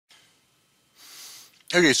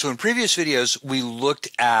Okay, so in previous videos, we looked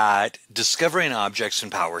at discovering objects in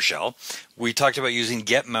PowerShell. We talked about using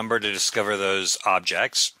getMember to discover those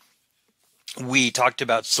objects. We talked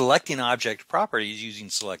about selecting object properties using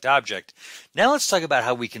selectObject. Now let's talk about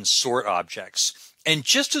how we can sort objects. And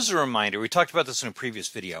just as a reminder, we talked about this in a previous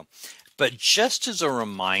video, but just as a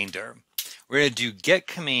reminder, we're going to do get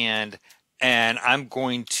command, and I'm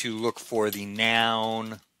going to look for the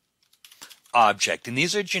noun object. And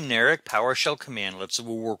these are generic PowerShell commandlets that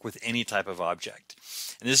will work with any type of object.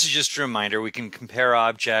 And this is just a reminder, we can compare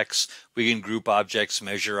objects, we can group objects,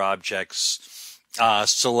 measure objects,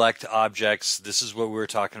 select objects. This is what we were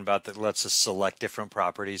talking about that lets us select different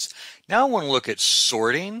properties. Now I want to look at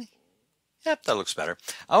sorting. Yep, that looks better.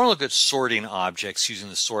 I want to look at sorting objects using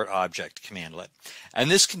the sort object commandlet.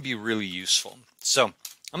 And this can be really useful. So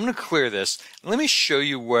I'm going to clear this. Let me show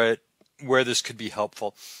you where this could be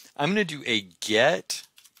helpful. I'm going to do a get,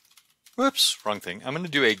 whoops, wrong thing. I'm going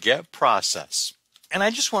to do a get process. And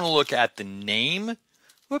I just want to look at the name,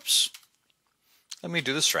 whoops, let me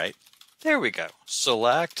do this right. There we go.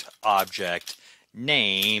 Select object,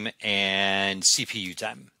 name, and CPU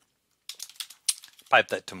time. Pipe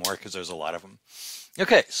that to more because there's a lot of them.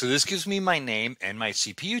 Okay, so this gives me my name and my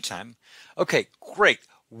CPU time. Okay, great.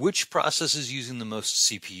 Which process is using the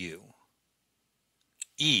most CPU?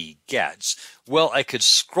 Gets. Well, I could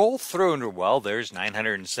scroll through and, well, there's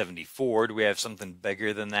 974. Do we have something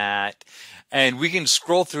bigger than that? And we can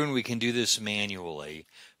scroll through and we can do this manually.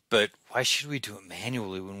 But why should we do it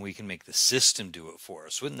manually when we can make the system do it for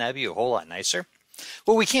us? Wouldn't that be a whole lot nicer?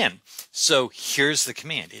 Well, we can. So here's the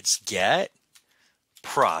command. It's get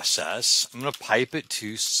process. I'm going to pipe it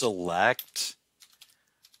to select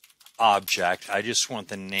object. I just want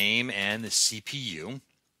the name and the CPU.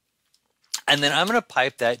 And then I'm going to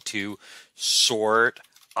pipe that to sort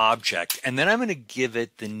object. And then I'm going to give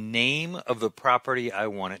it the name of the property I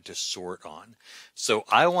want it to sort on. So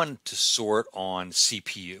I want it to sort on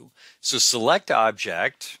CPU. So select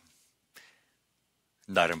object,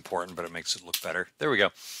 not important, but it makes it look better. There we go.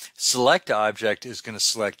 Select object is going to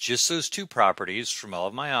select just those two properties from all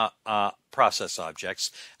of my process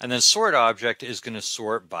objects. And then sort object is going to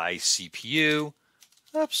sort by CPU.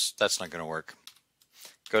 Oops, that's not going to work.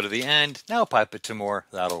 Go to the end, now pipe it to more,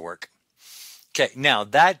 that'll work. Okay, now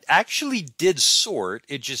that actually did sort,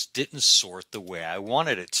 it just didn't sort the way I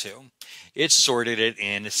wanted it to. It sorted it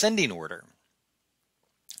in ascending order.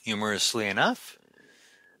 Humorously enough,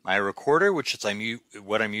 my recorder, which is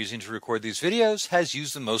what I'm using to record these videos, has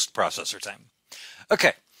used the most processor time.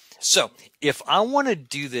 Okay, so if I want to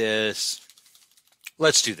do this,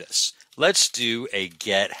 let's do this. Let's do a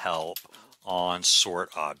get help on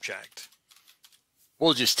sort object.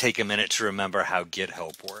 We'll just take a minute to remember how get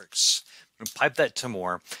help works. I'm going to pipe that to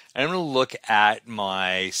more. And I'm going to look at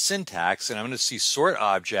my syntax and I'm going to see sort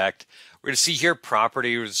object. We're going to see here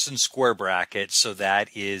property is in square brackets. So that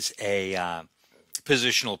is a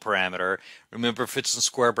positional parameter. Remember, if it's in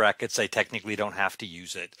square brackets, I technically don't have to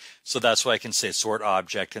use it. So that's why I can say sort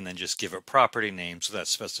object and then just give it property name. So that's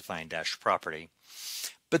specifying dash property.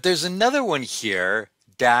 But there's another one here,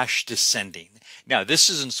 dash descending. Now this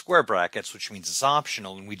is in square brackets, which means it's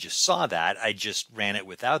optional, and we just saw that. I just ran it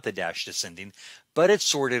without the dash descending, but it's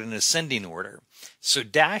sorted in ascending order. So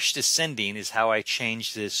dash descending is how I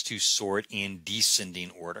change this to sort in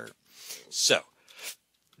descending order. So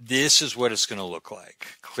this is what it's going to look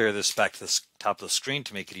like. Clear this back to the top of the screen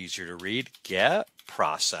to make it easier to read. Get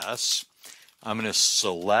process. I'm going to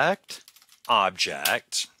select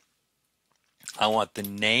object. I want the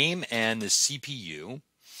name and the CPU.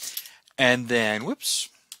 And then, whoops,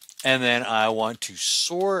 and then I want to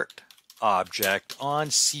sort object on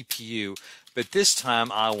CPU, but this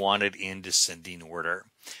time I want it in descending order.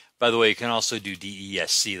 By the way, you can also do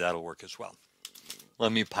DESC, that'll work as well.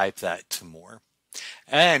 Let me pipe that to more.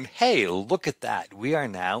 And hey, look at that. We are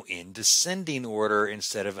now in descending order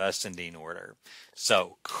instead of ascending order.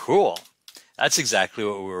 So cool. That's exactly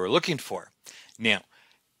what we were looking for. Now,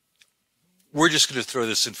 we're just going to throw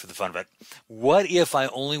this in for the fun of it. What if I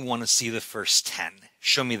only want to see the first 10?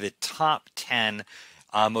 Show me the top 10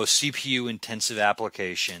 most CPU intensive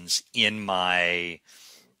applications in my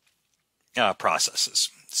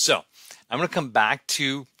processes. So I'm going to come back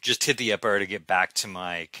to, just hit the up arrow to get back to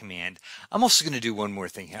my command. I'm also going to do one more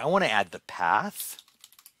thing here. I want to add the path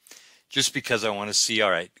just because I want to see,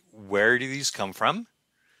 all right, where do these come from?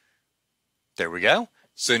 There we go.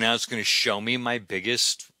 So now it's going to show me my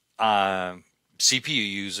biggest CPU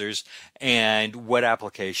users and what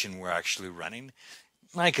application we're actually running.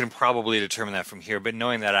 I can probably determine that from here, but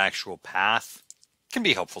knowing that actual path can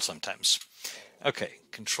be helpful sometimes. Okay,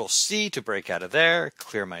 Control C to break out of there,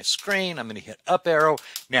 clear my screen. I'm going to hit up arrow.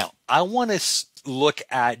 Now, I want to look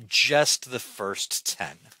at just the first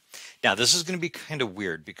 10. Now, this is going to be kind of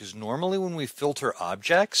weird because normally when we filter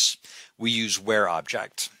objects, we use where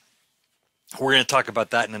object. We're going to talk about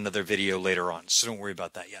that in another video later on, so don't worry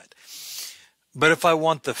about that yet. But if I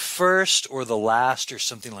want the first or the last or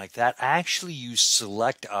something like that, I actually use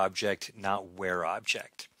select object, not where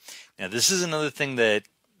object. Now, this is another thing that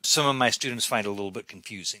some of my students find a little bit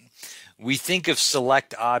confusing. We think of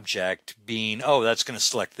select object being, oh, that's going to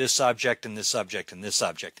select this object and this object and this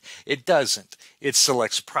object. It doesn't. It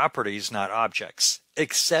selects properties, not objects,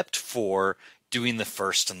 except for doing the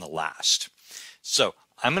first and the last. So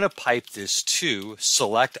I'm going to pipe this to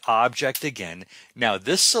select object again. Now,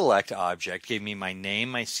 this select object gave me my name,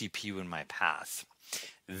 my CPU, and my path.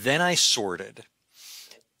 Then I sorted.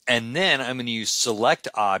 And then I'm going to use select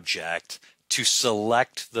object to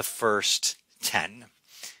select the first 10.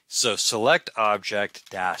 So select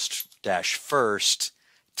object dash first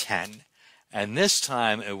 10. And this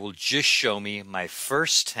time it will just show me my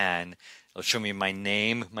first 10. It'll show me my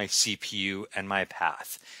name, my CPU, and my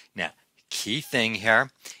path. Now, key thing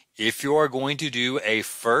here, if you are going to do a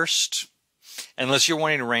first, unless you're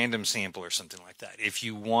wanting a random sample or something like that, if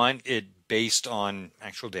you want it based on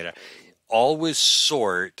actual data, always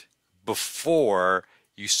sort before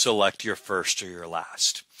you select your first or your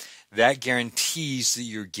last. That guarantees that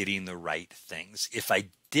you're getting the right things. If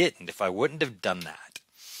I wouldn't have done that,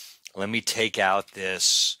 let me take out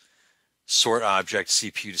this sort object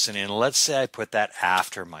CPU descending, and let's say I put that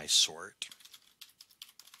after my sort.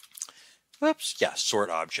 Whoops, yeah, sort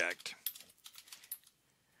object.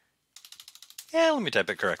 Yeah, let me type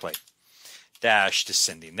it correctly. Dash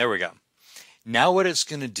descending, there we go. Now what it's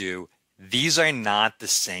going to do, these are not the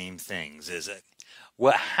same things, is it?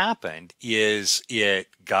 What happened is it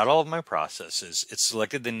got all of my processes, it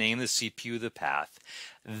selected the name, the CPU, the path,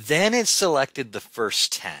 then it selected the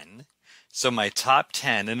first 10, so my top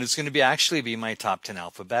 10, and it's going to actually be my top 10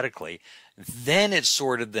 alphabetically, then it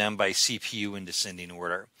sorted them by CPU in descending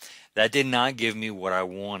order. That did not give me what I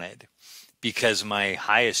wanted because my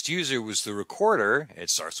highest user was the recorder. It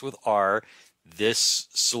starts with R. This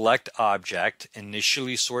select object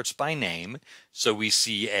initially sorts by name, so we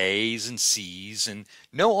see A's and C's and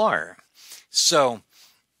no R. So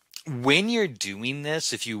when you're doing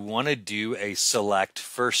this, if you want to do a select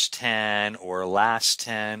first 10 or last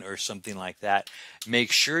 10 or something like that,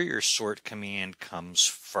 make sure your sort command comes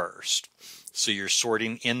first. So you're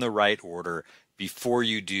sorting in the right order before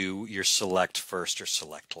you do your select first or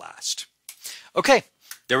select last. Okay,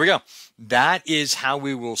 there we go. That is how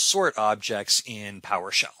we will sort objects in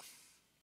PowerShell.